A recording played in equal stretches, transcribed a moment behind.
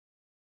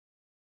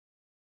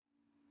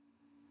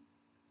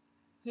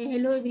Hey,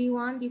 hello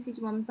everyone, this is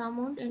Mamta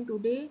Mund and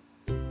today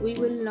we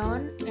will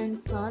learn and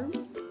solve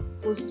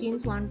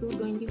questions 1 to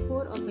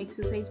 24 of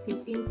exercise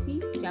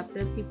 15C,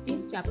 chapter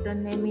 15. Chapter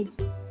name is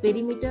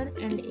Perimeter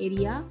and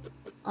Area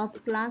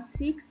of class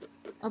 6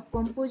 of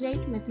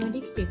Composite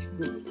Mathematics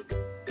textbook.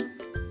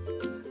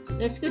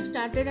 Let's get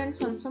started and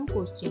solve some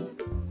questions.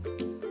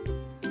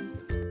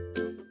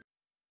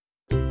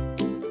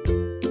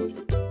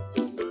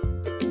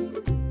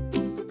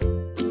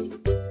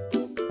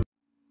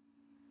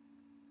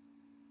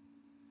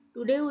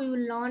 Today we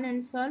will learn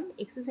and solve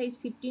exercise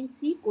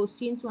 15C,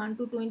 questions 1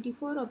 to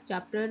 24 of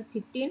chapter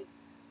 15.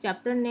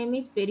 Chapter name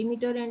is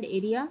Perimeter and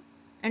Area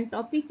and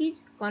topic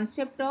is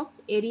concept of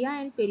area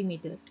and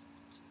perimeter.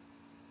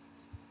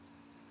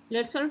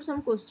 Let's solve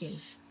some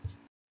questions.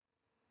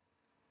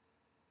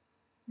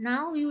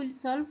 Now we will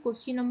solve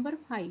question number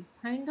 5.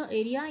 Find the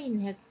area in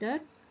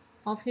hectare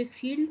of a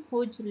field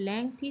whose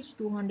length is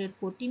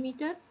 240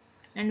 meter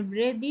and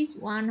breadth is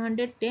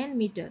 110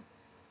 meter.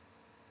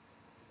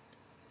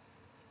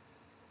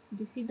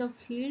 This is the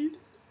field,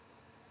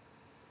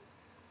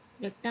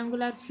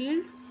 rectangular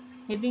field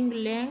having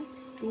length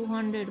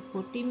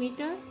 240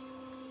 meter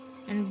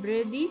and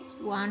breadth is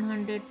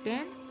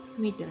 110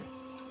 meter.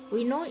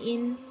 We know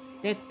in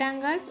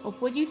rectangles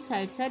opposite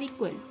sides are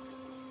equal.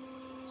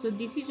 So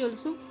this is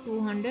also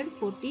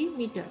 240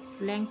 meter.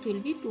 Length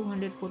will be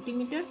 240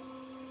 meters.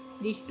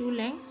 These two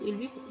lengths will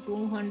be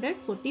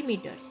 240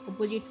 meters.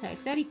 Opposite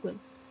sides are equal.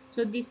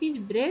 So this is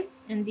breadth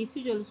and this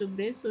is also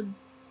breadth. So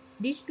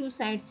these two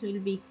sides will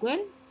be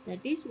equal. That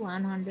is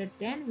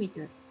 110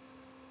 meter.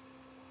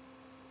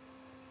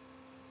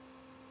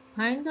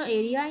 Find the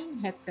area in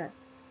hectare.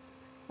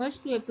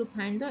 First we have to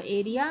find the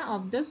area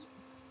of the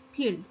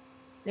field.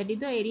 That is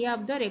the area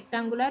of the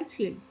rectangular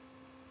field.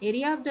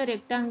 Area of the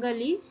rectangle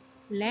is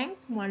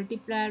length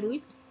multiplied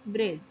with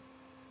breadth.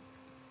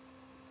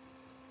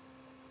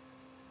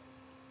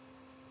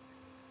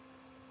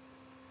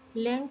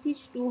 Length is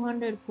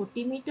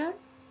 240 meter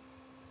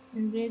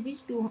and breadth is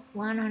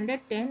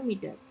 110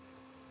 meter.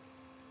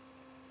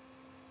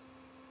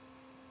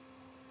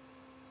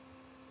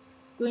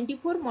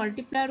 24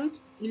 multiplied with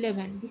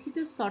 11. This is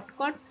the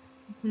shortcut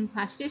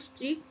fastest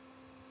trick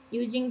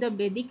using the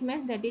Vedic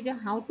math, that is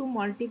how to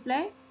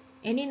multiply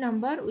any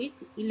number with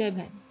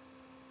 11.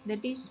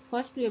 That is,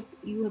 first you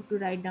have to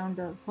write down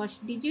the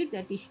first digit,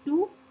 that is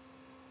 2,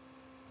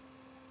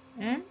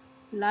 and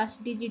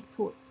last digit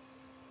 4.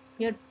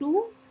 Here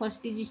 2,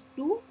 first digit is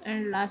 2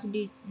 and last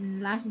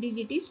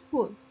digit is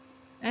 4.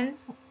 And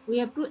we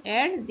have to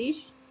add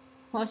this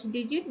first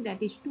digit,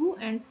 that is 2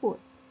 and 4.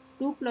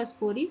 2 plus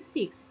 4 is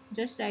 6.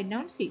 Just write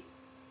down 6.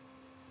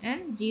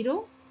 And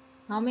 0.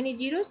 How many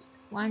zeros?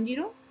 1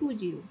 0, 2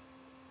 0.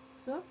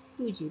 So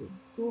 2 0.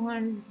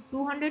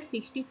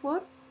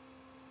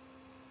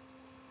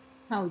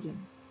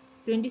 264,000.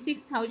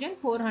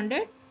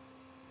 26,400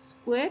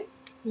 square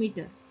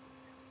meter.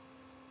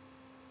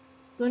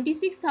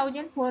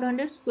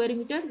 26,400 square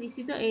meter. This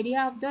is the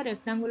area of the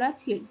rectangular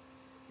field.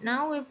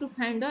 Now we have to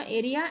find the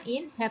area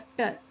in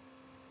hectare.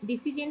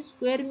 This is in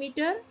square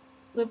meter.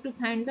 We have to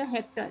find the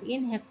hectare.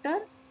 In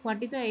hectare,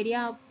 what is the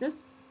area of the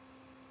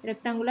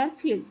rectangular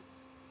field?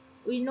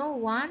 We know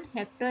 1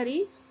 hectare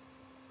is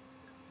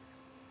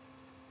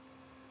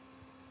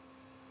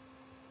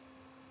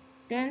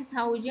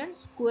 10,000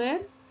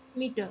 square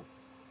meter.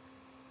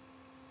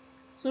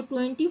 So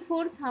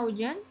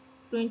 26,400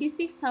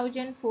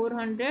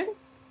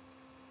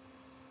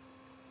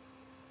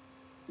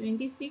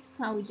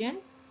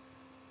 26,000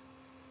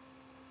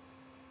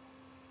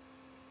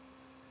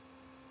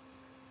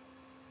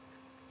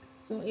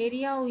 so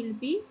area will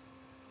be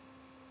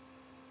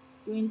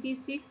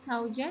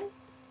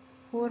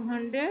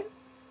 26,400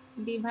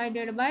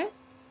 divided by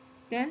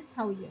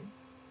 10,000.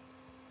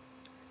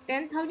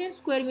 10,000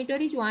 square meter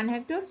is 1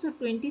 hectare. So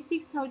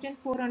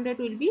 26,400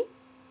 will be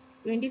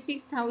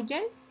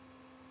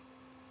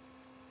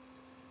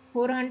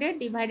 26,400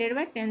 divided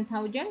by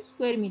 10,000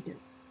 square meter.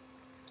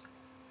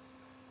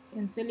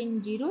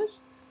 Cancelling zeros.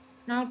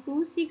 Now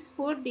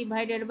 264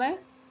 divided by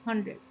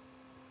 100.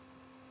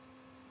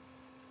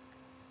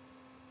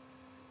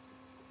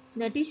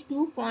 That is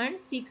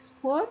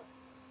 2.64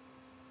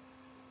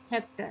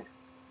 hectare.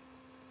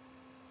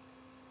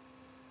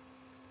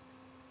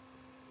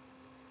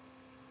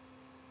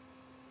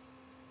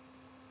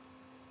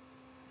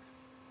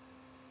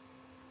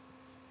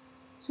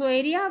 So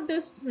area of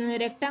the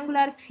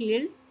rectangular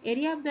field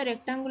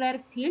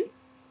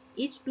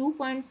is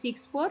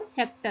 2.64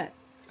 hectare.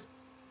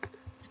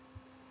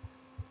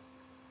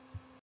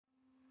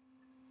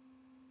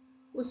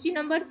 Question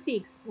number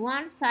 6.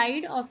 One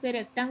side of a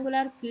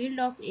rectangular field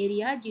of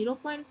area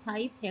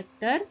 0.5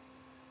 hectare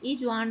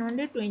is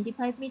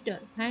 125 meter.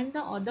 Find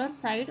the other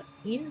side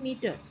in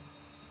meters.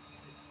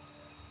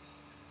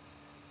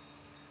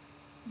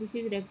 This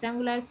is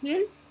rectangular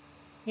field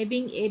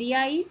having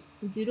area is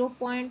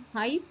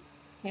 0.5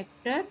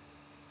 hectare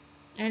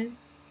and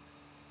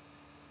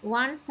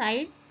one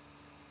side,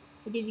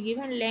 it is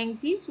given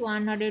length is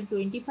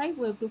 125.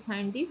 We have to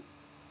find this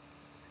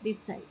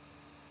side.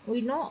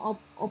 We know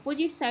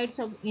opposite sides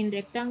of in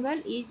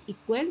rectangle is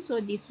equal, so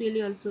this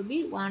will also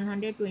be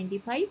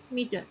 125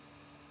 meter.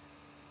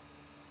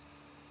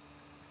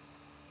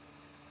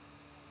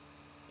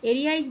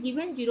 Area is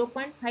given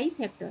 0.5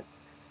 hectare.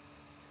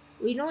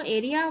 We know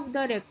area of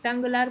the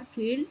rectangular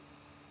field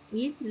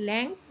is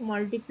length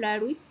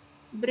multiplied with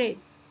breadth.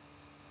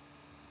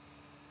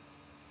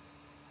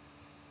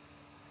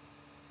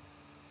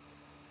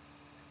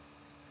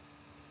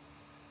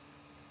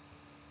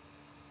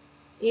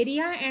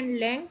 Area and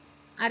length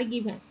are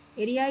given.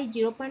 Area is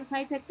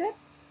 0.5 hectare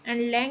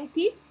and length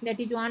is, that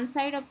is one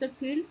side of the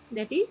field,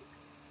 that is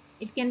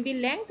it can be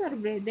length or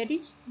breadth, that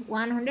is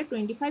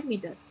 125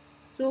 meter.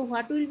 So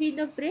what will be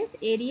the breadth?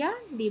 Area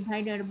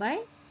divided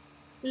by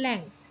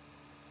length.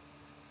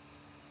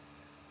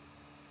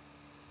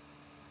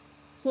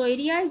 So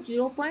area is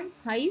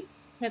 0.5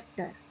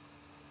 hectare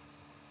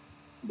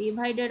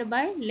divided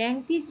by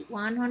length is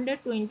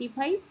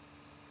 125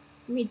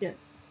 meter.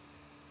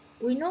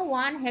 We know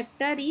 1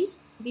 hectare is,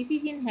 this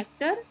is in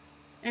hectare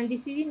and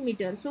this is in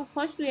meter. So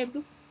first we have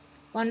to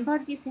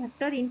convert this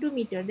hectare into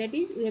meter, that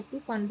is we have to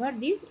convert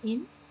this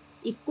in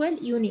equal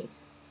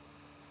units.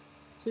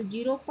 So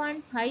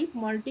 0.5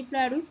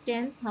 multiplied with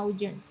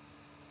 10,000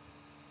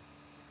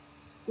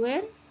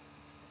 square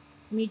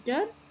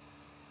meter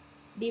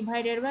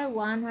divided by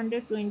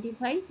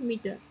 125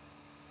 meter.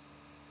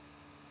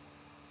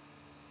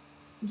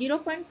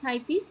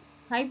 0.5 is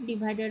 5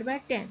 divided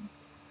by 10.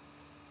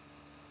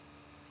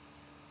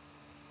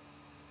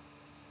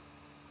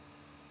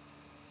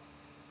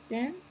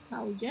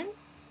 10,000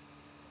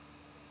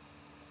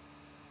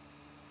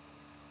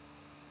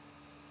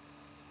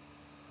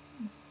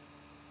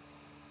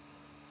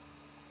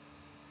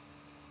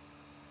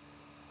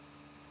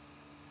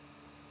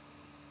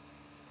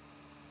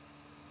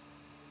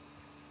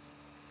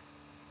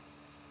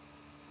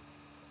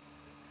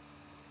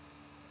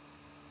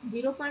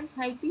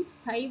 0.5 is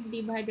 5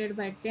 divided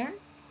by 10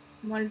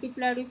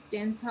 multiplied with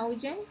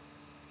 10,000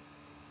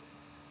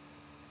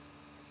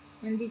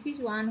 and this is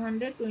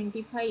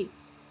 125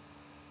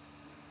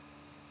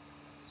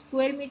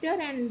 square meter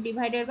and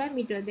divided by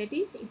meter, that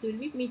is it will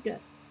be meter.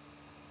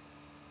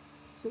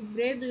 So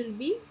breadth will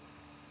be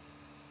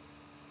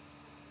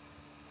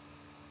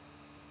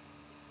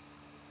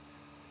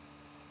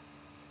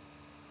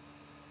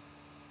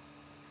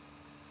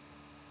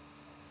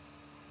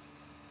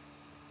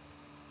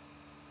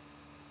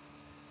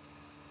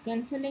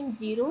cancelling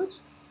zeros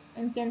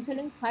and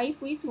cancelling 5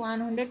 with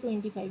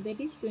 125, that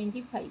is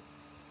 25,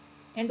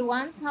 and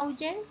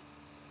 1000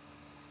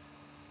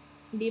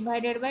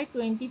 divided by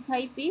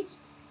 25 is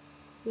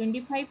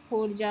 25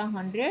 4 ja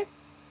 100,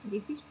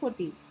 this is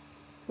 40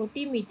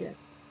 meter.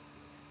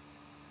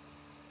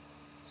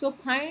 So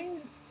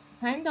find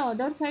the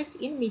other sides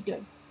in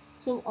meters.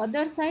 So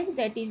other side,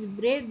 that is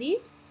breadth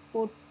is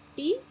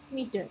 40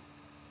 meter.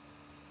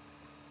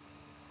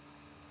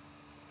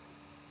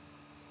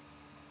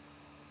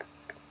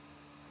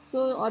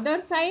 So other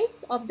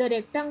sides of the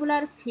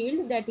rectangular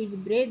field, that is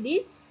breadth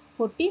is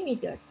 40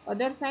 meters.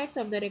 Other sides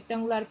of the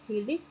rectangular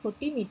field is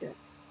 40 meters.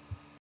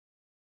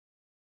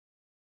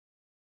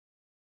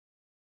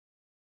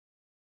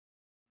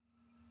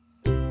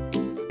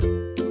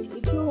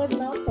 If you have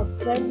not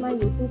subscribed my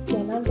YouTube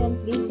channel,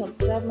 then please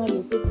subscribe my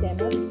YouTube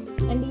channel.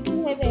 And if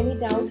you have any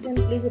doubts, then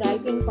please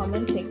write in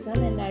comment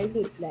section and I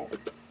will reply.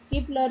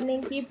 Keep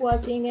learning, keep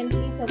watching, and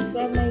please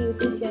subscribe my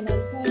YouTube channel.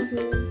 Thank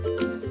you.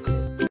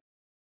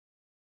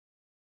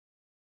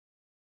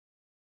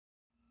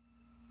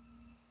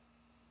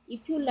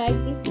 If you like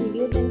this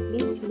video, then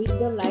please click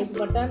the like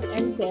button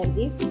and share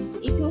this.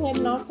 If you have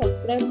not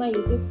subscribed my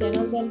YouTube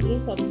channel, then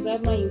please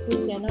subscribe my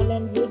YouTube channel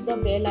and hit the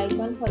bell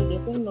icon for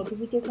getting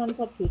notifications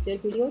of future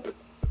videos.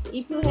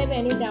 If you have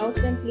any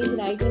doubts, then please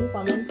write in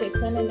comment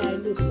section and I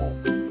will reply.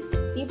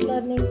 Keep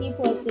learning, keep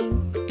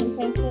watching, and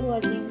thanks for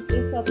watching.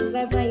 Please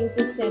subscribe my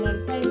YouTube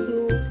channel. Thank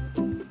you.